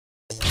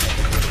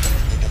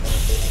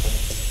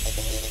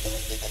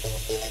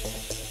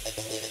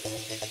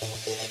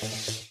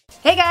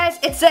guys,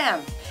 it's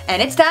Sam,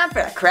 and it's time for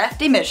a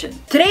crafty mission.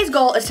 Today's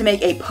goal is to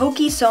make a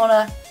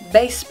Pokesona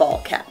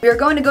baseball cap. We are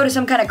going to go to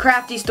some kind of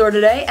crafty store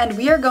today, and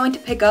we are going to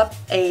pick up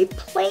a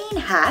plain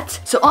hat.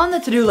 So on the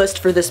to-do list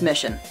for this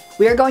mission,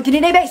 we are going to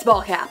need a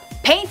baseball cap,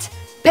 paint,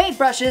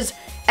 paintbrushes,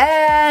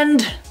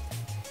 and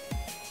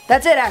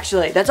that's it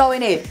actually. That's all we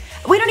need.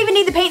 We don't even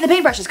need the paint and the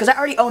paintbrushes because I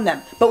already own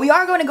them. But we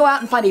are going to go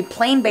out and find a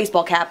plain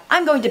baseball cap.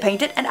 I'm going to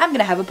paint it and I'm going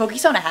to have a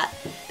Pokesona hat.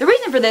 The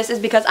reason for this is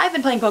because I've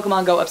been playing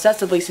Pokemon Go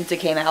obsessively since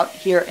it came out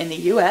here in the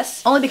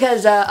US. Only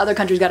because other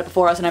countries got it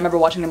before us and I remember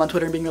watching them on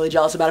Twitter and being really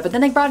jealous about it. But then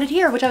they brought it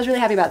here, which I was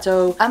really happy about,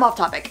 so I'm off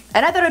topic.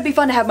 And I thought it would be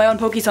fun to have my own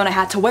Pokesona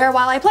hat to wear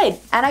while I played.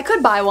 And I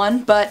could buy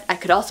one, but I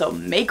could also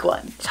make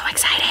one. So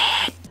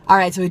excited!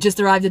 Alright, so we just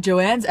arrived at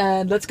Joann's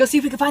and let's go see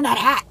if we can find that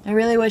hat. I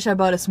really wish I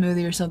bought a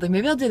smoothie or something.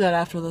 Maybe I'll do that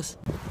after this.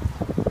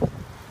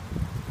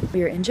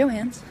 We are in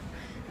Joann's,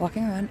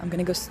 walking around. I'm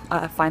gonna go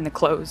find the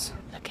clothes.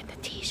 Look at the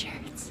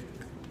t-shirts.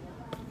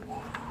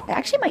 I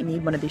actually might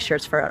need one of these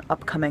shirts for an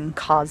upcoming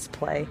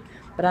cosplay,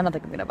 but I don't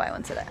think I'm gonna buy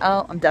one today.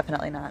 Oh, I'm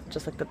definitely not.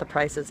 Just looked at the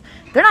prices.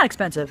 They're not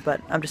expensive, but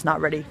I'm just not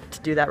ready to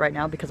do that right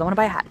now because I wanna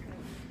buy a hat.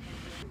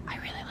 I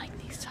really like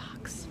these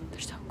socks.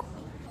 They're so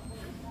cool.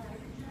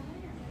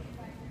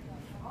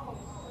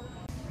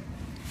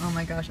 Oh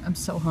my gosh, I'm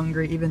so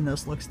hungry. Even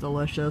this looks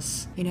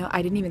delicious. You know,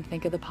 I didn't even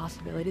think of the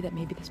possibility that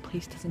maybe this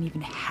place doesn't even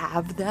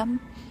have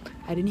them.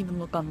 I didn't even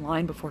look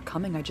online before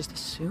coming. I just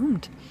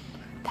assumed.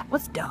 That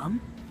was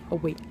dumb. Oh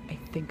wait, I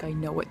think I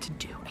know what to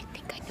do. I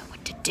think I know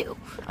what to do.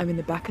 I'm in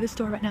the back of the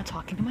store right now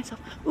talking to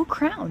myself. Ooh,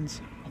 crowns.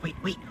 Oh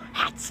wait,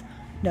 hats.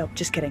 No,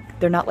 just kidding.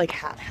 They're not like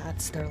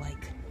hats. They're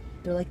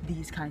like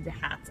these kinds of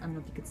hats. I don't know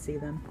if you could see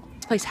them.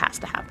 This place has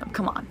to have them.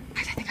 Come on.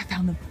 Guys, I think I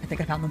found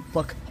them.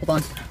 Look,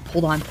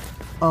 hold on.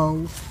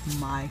 Oh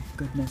my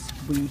goodness,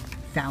 we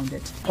found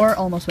it. Or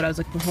almost what I was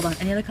looking for. Hold on,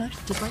 any other colors?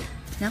 Just white?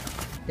 No?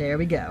 There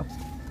we go.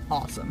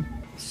 Awesome.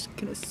 Just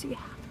gonna see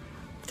how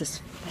this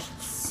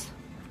fits.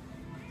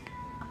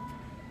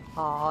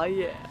 Aw,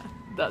 yeah.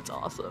 That's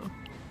awesome.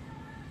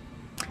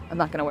 I'm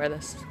not gonna wear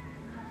this.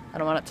 I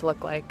don't want it to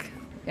look like,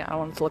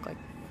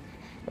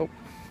 oh.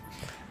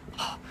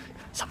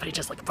 Somebody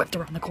just like whipped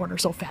around the corner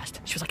so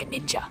fast. She was like a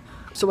ninja.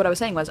 So what I was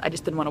saying was I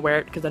just didn't want to wear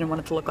it because I didn't want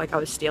it to look like I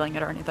was stealing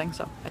it or anything,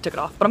 so I took it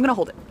off. But I'm gonna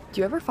hold it.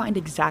 Do you ever find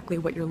exactly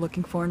what you're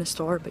looking for in a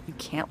store but you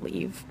can't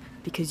leave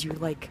because you're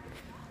like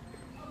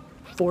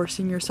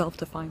forcing yourself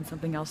to find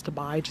something else to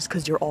buy just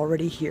because you're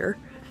already here?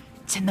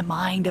 It's in the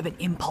mind of an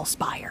impulse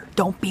buyer.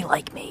 Don't be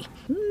like me.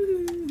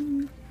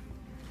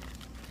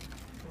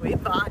 We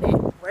bought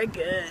it. We're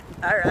good.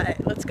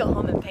 Alright, let's go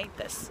home and paint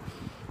this.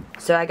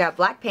 So I got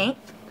black paint,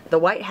 the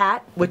white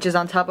hat, which is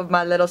on top of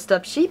my little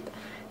stuffed sheep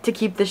to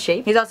keep the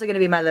shape. He's also going to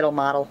be my little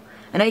model.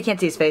 I know you can't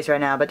see his face right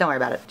now, but don't worry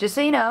about it. Just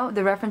so you know,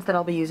 the reference that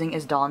I'll be using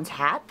is Dawn's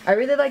hat. I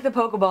really like the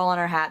Pokeball on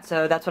her hat,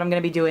 so that's what I'm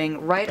going to be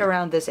doing right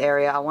around this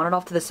area. I want it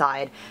off to the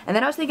side. And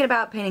then I was thinking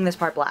about painting this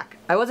part black.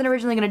 I wasn't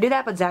originally going to do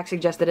that, but Zach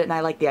suggested it and I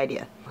like the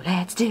idea.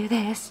 Let's do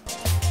this.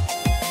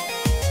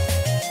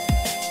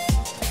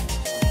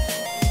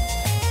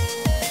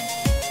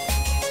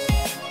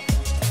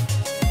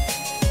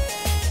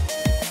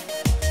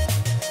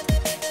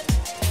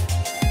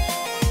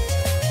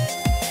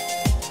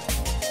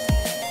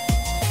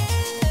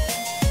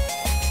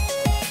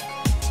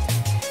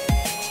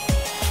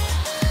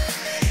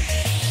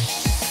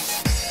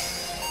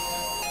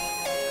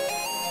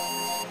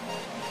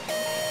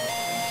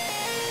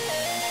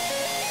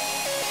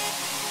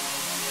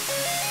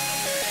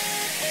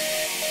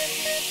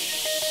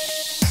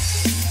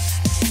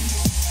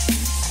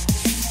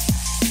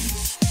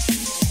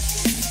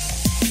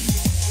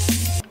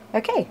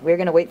 Okay, we're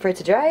gonna wait for it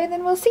to dry and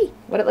then we'll see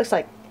what it looks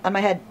like on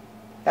my head.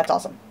 That's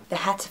awesome. The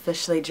hat's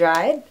officially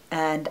dried,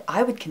 and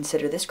I would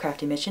consider this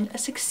crafty mission a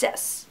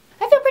success.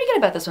 I feel pretty good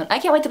about this one. I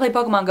can't wait to play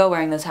Pokemon Go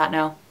wearing this hat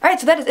now. Alright,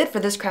 so that is it for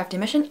this crafty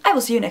mission. I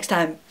will see you next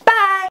time. Bye!